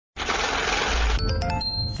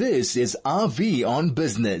This is RV on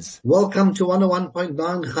Business. Welcome to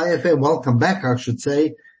 101.9 Chai FM. Welcome back, I should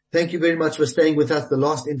say. Thank you very much for staying with us. The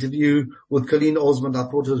last interview with Colleen Osmond, I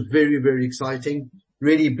thought was very, very exciting.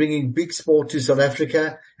 Really bringing big sport to South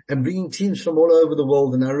Africa and bringing teams from all over the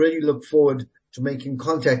world. And I really look forward to making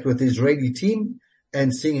contact with the Israeli team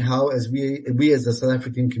and seeing how as we as the South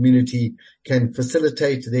African community can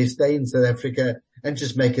facilitate their stay in South Africa and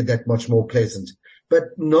just make it that much more pleasant.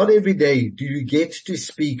 But not every day do you get to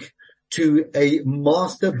speak to a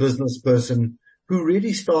master business person who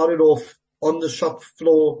really started off on the shop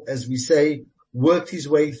floor, as we say, worked his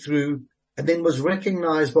way through, and then was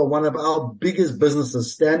recognized by one of our biggest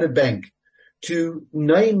businesses, Standard Bank, to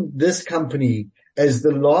name this company as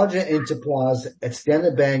the larger enterprise at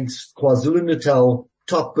Standard Bank's KwaZulu-Natal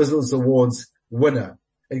Top Business Awards winner.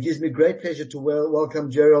 It gives me great pleasure to welcome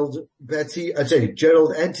Gerald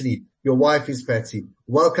Anthony. Your wife is Patsy.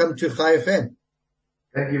 Welcome to Chai FM.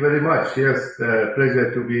 Thank you very much. Yes,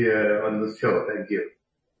 pleasure to be on this show. Thank you.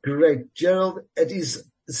 Great. Gerald, it is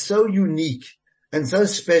so unique and so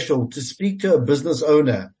special to speak to a business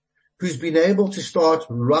owner who's been able to start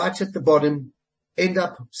right at the bottom, end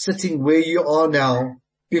up sitting where you are now,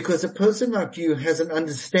 because a person like you has an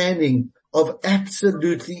understanding of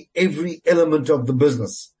absolutely every element of the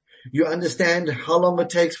business. You understand how long it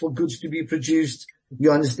takes for goods to be produced.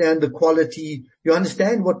 You understand the quality. You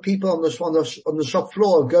understand what people on the shop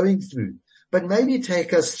floor are going through. But maybe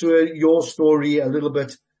take us through your story a little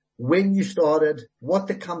bit, when you started, what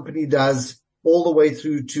the company does, all the way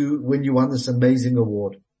through to when you won this amazing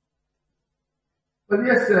award. Well,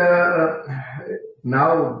 yes,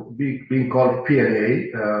 now being called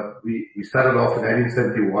P&A, we started off in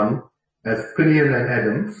 1971 as Pinion and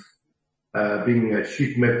Adams, being a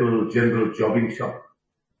sheet metal general jobbing shop.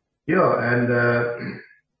 Yeah, and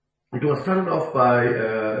it was started off by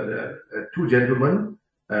two gentlemen,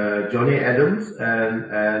 Johnny Adams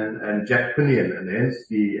and Jack Pinion, and hence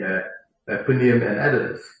the Pinion and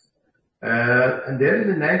Adams. And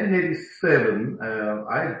then in 1987,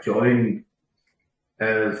 I joined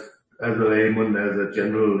as a layman, as a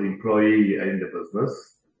general employee in the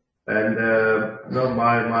business. And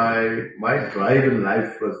my drive in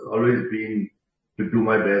life has always been to do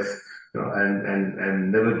my best,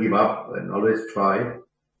 and never give up and always try.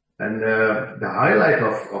 And the highlight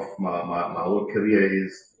of my whole career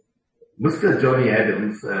is Mr. Johnny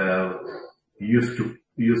Adams used to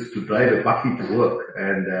drive a bakkie to work,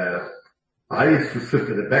 and I used to sit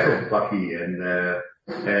at the back of the bakkie, and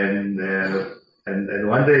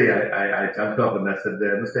one day I jumped up and I said,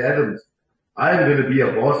 Mr. Adams, I'm going to be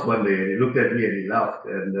a boss one day. And he looked at me and he laughed.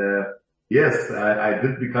 And yes, I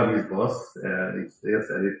did become his boss.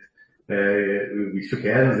 We shook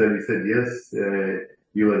hands and he said, yes,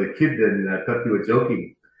 you were the kid, and I thought you were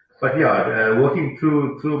joking. But yeah, working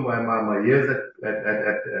through my years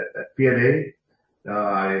at P&A,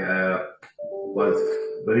 I was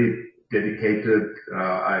very dedicated.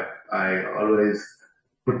 I always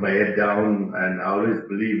put my head down, and I always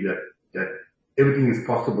believed that everything is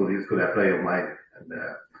possible. You just got to apply your mind.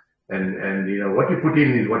 And what you put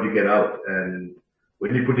in is what you get out. And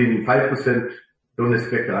when you put in 5%, don't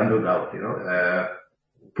expect 100 out,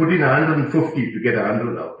 put in 150 to get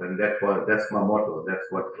 100 out. And that's my motto. That's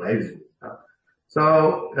what drives me.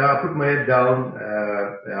 So I put my head down.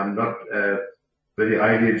 I'm not a very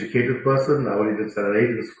highly educated person. I only did standard 8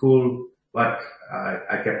 in school, but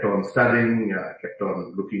I kept on studying. I kept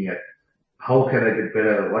on looking at how can I get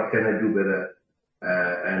better? What can I do better?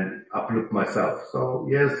 And uplift myself. So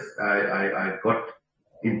yes, I got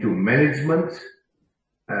into management.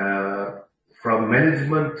 From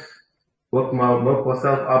management, worked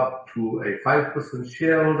myself up to a 5%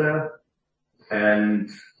 shareholder,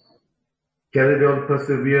 and carried on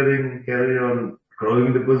persevering, carried on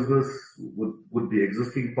growing the business with the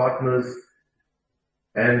existing partners,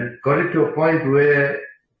 and got it to a point where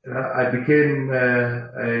I became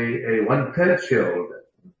a 1/3 shareholder,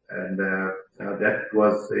 and that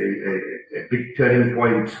was a big turning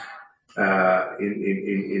point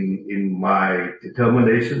in my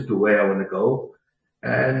determination to where I want to go.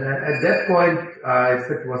 And at that point, I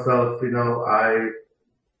said to myself,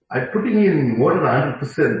 I'm putting in more than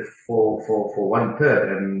 100% for 1/3,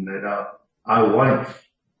 and I want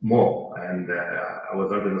more, and I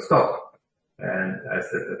was not going to stop. And I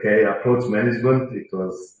said, okay, I approached management. It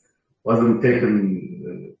wasn't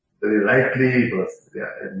taken very lightly.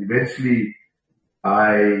 And eventually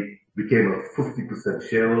I became a 50%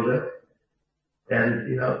 shareholder.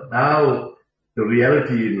 And, now the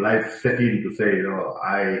reality in life set in to say,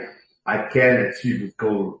 I can achieve this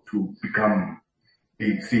goal to become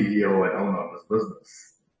the CEO and owner of this business.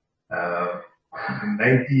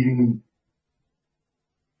 in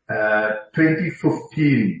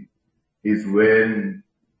 2015 is when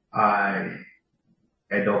I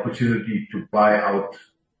had the opportunity to buy out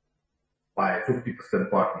my 50%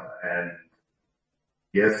 partner. And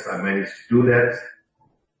yes, I managed to do that,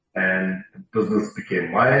 and the business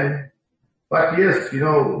became mine. But yes,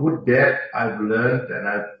 with that, I've learned and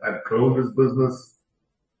I've grown this business,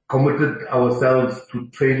 committed ourselves to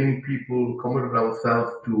training people, committed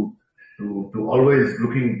ourselves to always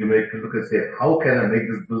looking to look and say, how can I make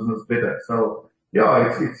this business better? So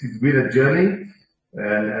yeah, it's been a journey,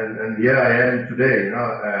 and here I am today,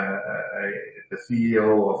 the CEO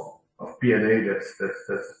of P&A that's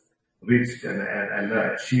reached and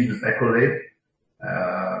achieved this accolade.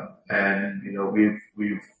 And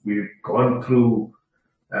we've gone through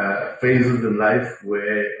phases in life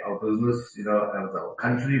where our business, as our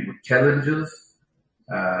country, with challenges,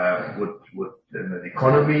 with the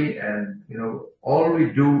economy, and all we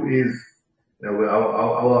do is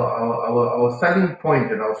our selling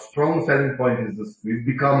point, and our strong selling point is this: we've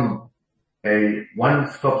become a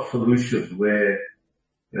one-stop solution where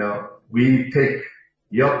we take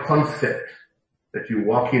your concept that you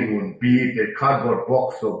walk in with, be it a cardboard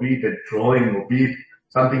box, or be it a drawing, or be it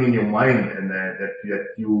something in your mind, and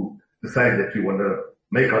that you decide that you want to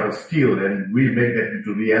make out of steel, and we make that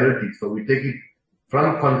into reality. So we take it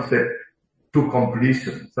from concept to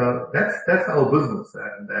completion. So that's our business,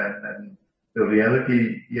 and the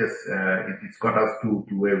reality, yes, it's got us to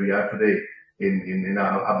where we are today.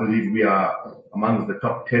 I believe we are amongst the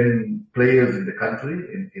top 10 players in the country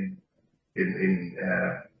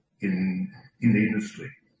in the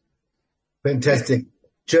industry. Fantastic.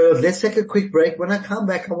 Gerald, let's take a quick break. When I come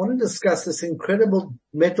back, I want to discuss this incredible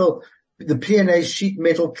the P&A Sheet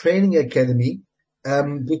Metal Training Academy,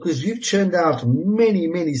 because you've churned out many,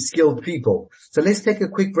 many skilled people. So let's take a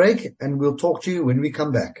quick break, and we'll talk to you when we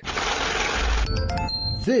come back.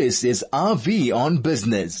 This is RV on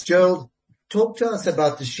Business. Gerald, talk to us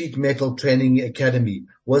about the Sheet Metal Training Academy.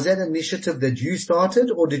 Was that an initiative that you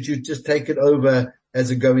started, or did you just take it over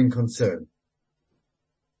as a going concern?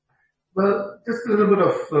 Well, just a little bit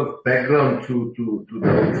of background to the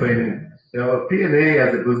whole training. P&A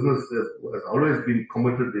as a business has always been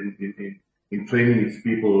committed in training its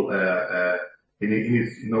people. We're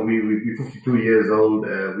 52 years old.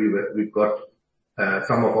 We've got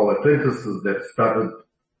some of our apprentices that started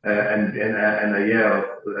and a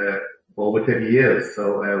year for over 30 years.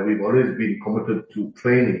 So we've always been committed to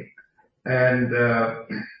training. And around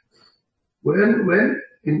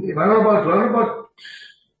about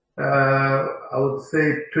I would say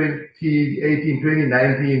 2018,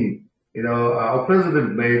 2019, our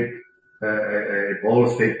president made a bold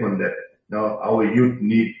statement that our youth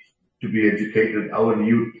need to be educated, our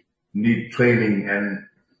youth need training, and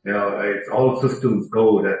it's all systems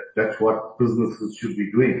go. That's what businesses should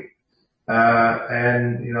be doing.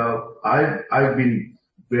 And I've been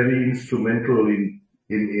very instrumental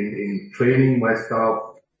in training my staff,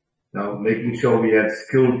 making sure we had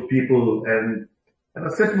skilled people. And I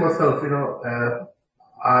said to myself,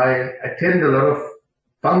 I attend a lot of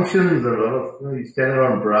functions, a lot of, you stand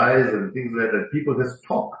around brides and things like that. People just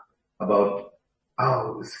talk about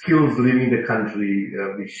skills leaving the country,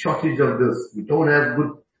 the shortage of this. We don't have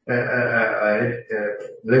good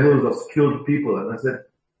levels of skilled people. And I said,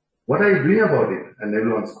 what are you doing about it? And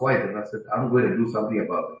everyone's quiet. And I said, I'm going to do something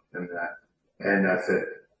about it. And I said,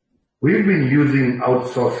 we've been using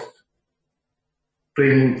outsourced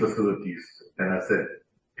training facilities. And I said,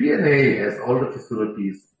 P&A has all the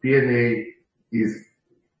facilities. P&A is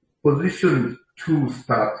positioned to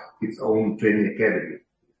start its own training academy.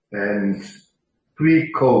 And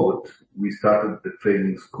pre-COVID, we started the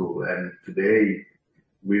training school. And today,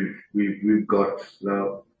 we've got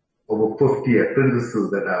over 50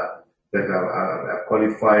 apprentices that are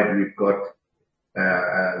qualified. We've got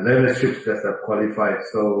learnerships that are qualified.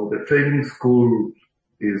 So the training school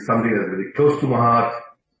is something that's very close to my heart,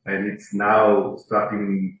 and it's now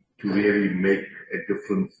starting to really make a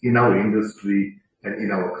difference in our industry and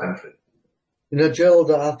in our country.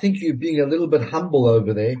 Gerald, I think you're being a little bit humble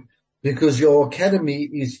over there, because your academy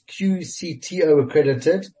is QCTO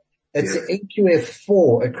accredited. It's an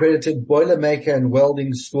AQF4 accredited Boilermaker and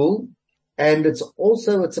Welding School. And it's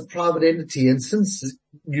a private entity. And since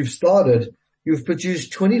you've started, you've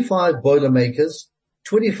produced 25 Boilermakers,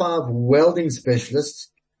 25 welding specialists,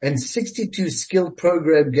 and 62 skilled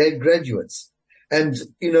program graduates. And,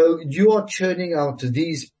 you are churning out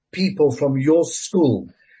these people from your school.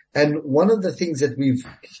 And one of the things that we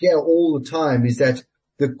hear all the time is that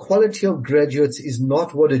the quality of graduates is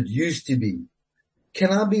not what it used to be.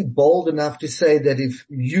 can I be bold enough to say that if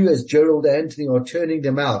you as Gerald Anthony are turning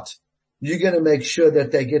them out, you're going to make sure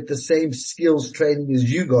that they get the same skills training as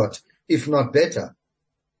you got, if not better?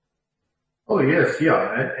 Oh yes,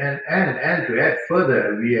 yeah, and to add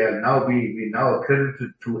further, we now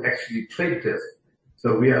accredited to actually trade test.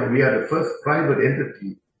 So we are the first private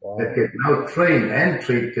entity that can now train and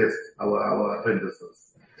trade test our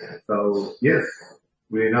apprentices. So yes,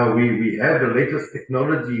 we have the latest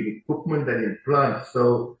technology in equipment and in plants.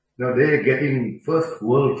 So now they're getting first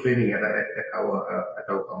world training at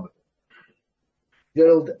our company.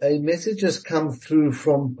 Gerald, a message has come through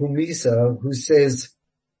from Pumisa who says,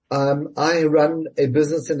 I run a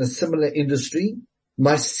business in a similar industry.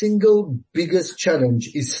 My single biggest challenge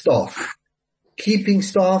is staff. Keeping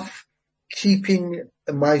staff, keeping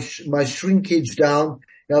my shrinkage down,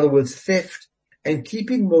 in other words, theft, and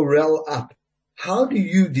keeping morale up. How do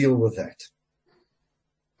you deal with that?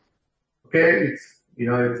 Okay, it's an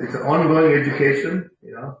ongoing education.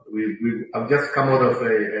 I've just come out of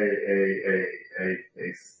a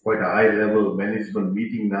quite a high level management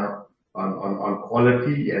meeting now on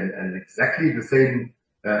quality and exactly the same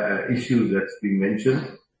issues that's been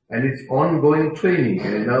mentioned, and it's ongoing training.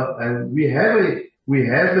 And we have a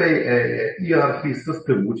ERP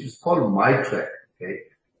system which is called MyTrack. Okay,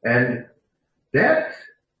 and that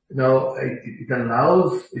it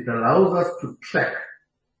allows us to track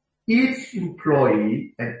each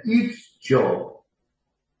employee and each job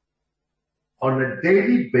on a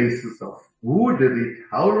daily basis of who did it,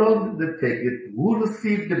 how long did they take it, who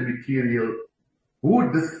received the material,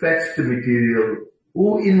 who dispatched the material,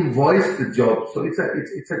 who invoiced the job. So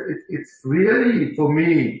it's really, for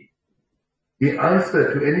me, the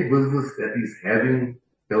answer to any business that is having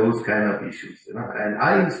those kind of issues. And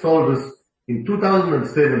I installed this in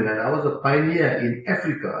 2007, and I was a pioneer in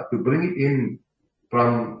Africa to bring it in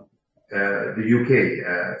from the UK.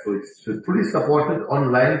 So it's fully supported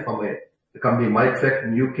online from the company MyTrack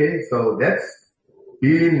in UK. So that's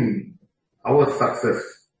been our success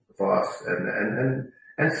for us.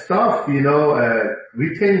 And staff,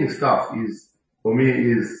 retaining staff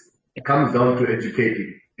comes down to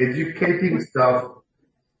educating staff,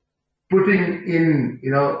 putting in,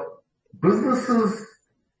 businesses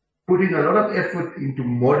putting a lot of effort into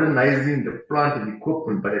modernizing the plant and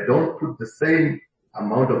equipment, but they don't put the same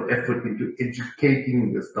amount of effort into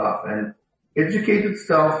educating the staff. And educated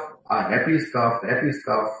staff are happy staff. Happy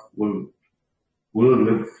staff will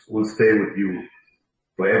stay with you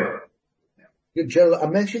forever. Gerald,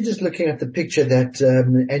 I'm actually just looking at the picture that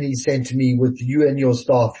Annie sent to me with you and your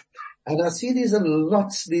staff, and I see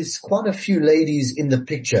there's quite a few ladies in the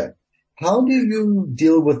picture. How do you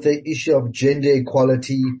deal with the issue of gender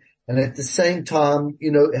equality and at the same time,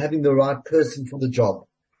 having the right person for the job?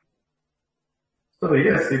 So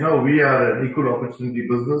yes, we are an equal opportunity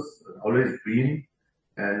business, always been,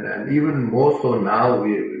 and even more so now.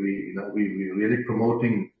 We're really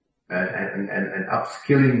promoting and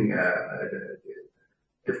upskilling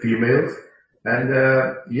the females. And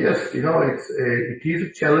yes, it is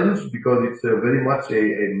a challenge because it's very much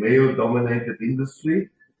a male-dominated industry.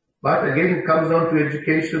 But again, it comes down to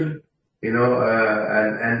education, and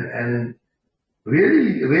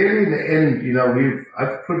really in the end,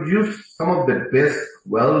 I've produced some of the best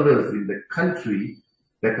welders in the country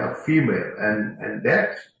that are female, and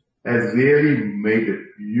that has really made a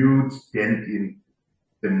huge dent in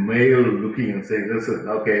the male looking and saying, listen,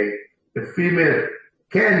 okay, the female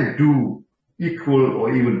can do equal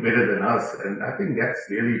or even better than us. And I think that's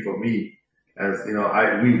really, for me, as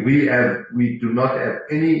we do not have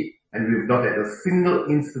any, and we've not had a single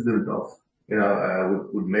incident of,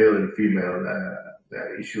 with male and female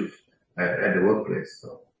issues at the workplace.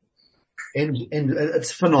 So. And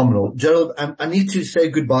it's phenomenal. Gerald, I need to say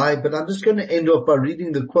goodbye, but I'm just going to end off by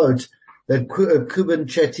reading the quote that Kuban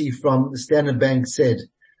Chetty from Standard Bank said,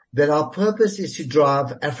 that our purpose is to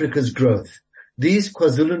drive Africa's growth. These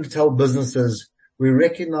KwaZulu-Natal businesses, we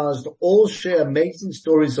recognized, all share amazing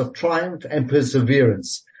stories of triumph and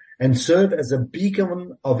perseverance and serve as a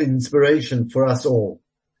beacon of inspiration for us all.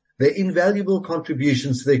 Their invaluable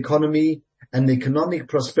contributions to the economy and the economic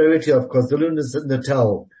prosperity of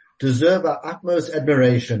KwaZulu-Natal deserve our utmost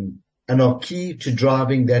admiration and are key to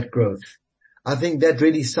driving that growth. I think that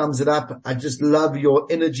really sums it up. I just love your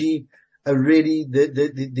energy, really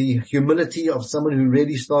the humility of someone who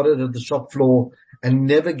really started at the shop floor and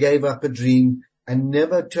never gave up a dream and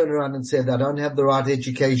never turned around and said, I don't have the right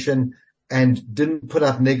education, and didn't put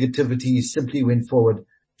up negativity, simply went forward.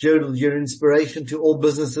 Gerald, you're an inspiration to all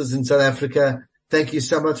businesses in South Africa. Thank you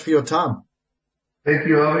so much for your time. Thank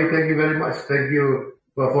you, Harvey. Thank you very much. Thank you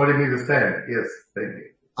for affording me this time. Yes, thank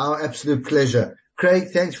you. Our absolute pleasure. Craig,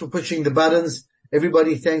 thanks for pushing the buttons.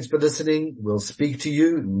 Everybody, thanks for listening. We'll speak to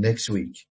you next week.